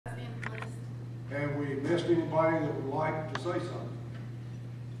Have we missed anybody that would like to say something?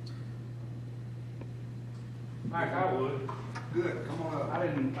 Mike, I would. Good, come on up. I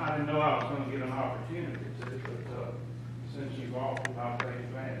didn't know I was gonna get an opportunity to, but, since you've offered, I'll take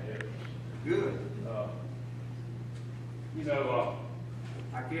advantage of it. Good. You know,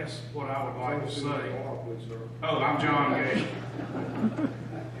 I guess what I would like to say. Please, sir. Oh, I'm John Gayle.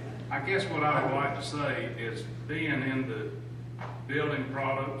 I guess what I would like to say is, being in the building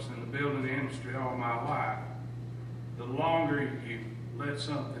products and the building industry all my life, the longer you let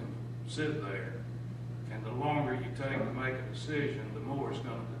something sit there and the longer you take to make a decision, the more it's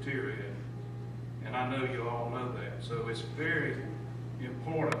going to deteriorate. And I know you all know that. So it's very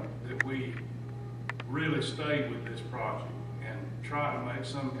important that we really stay with this project and try to make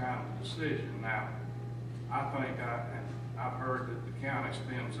some kind of decision. Now, I think I've heard that the county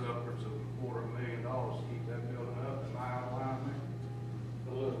spends upwards of $250,000 to keep that building up. Am I out of line there?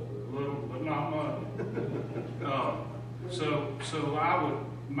 A little, but not much. So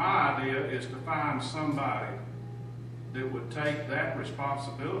my idea is to find somebody that would take that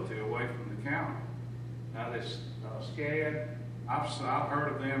responsibility away from the county. Now this SCAD, I've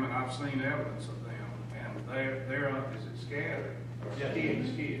heard of them and I've seen evidence of them, and they're is it SCAD? Skids.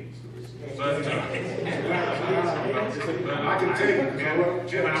 But I can tell you, I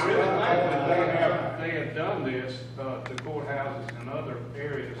really think that they have done this to courthouses in other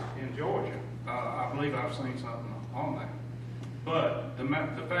areas in Georgia. I believe I've seen something on that. But the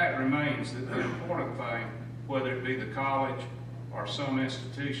fact remains that the important thing, whether it be the college or some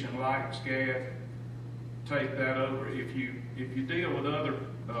institution like SCAD, take that over. If you deal with other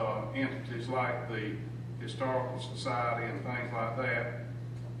entities like the Historical Society and things like that,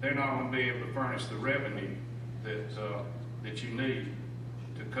 they're not going to be able to furnish the revenue that you need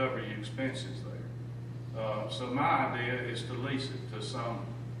to cover your expenses there. So my idea is to lease it to some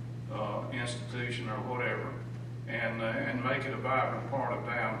institution or whatever, and make it a vibrant part of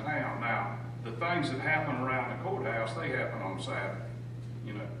downtown. Now, the things that happen around the courthouse, they happen on Saturday.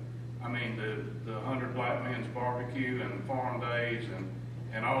 You know, I mean, the 100 Black Men's Barbecue and Farm Days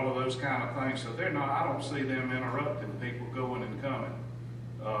and all of those kind of things. So they're not, I don't see them interrupting people going and coming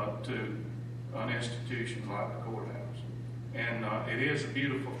to an institution like the courthouse. And it is a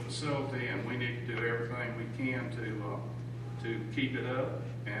beautiful facility, and we need to do everything we can to keep it up.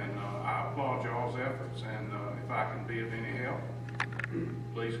 And I applaud y'all's efforts, and if I can be of any help,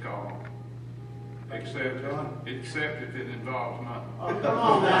 please call me. Except if it involves money. Oh, come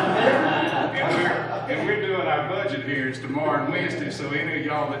on now. And we're doing our budget hearings tomorrow and Wednesday, so any of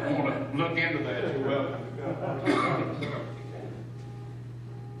y'all that want to look into that, you're welcome.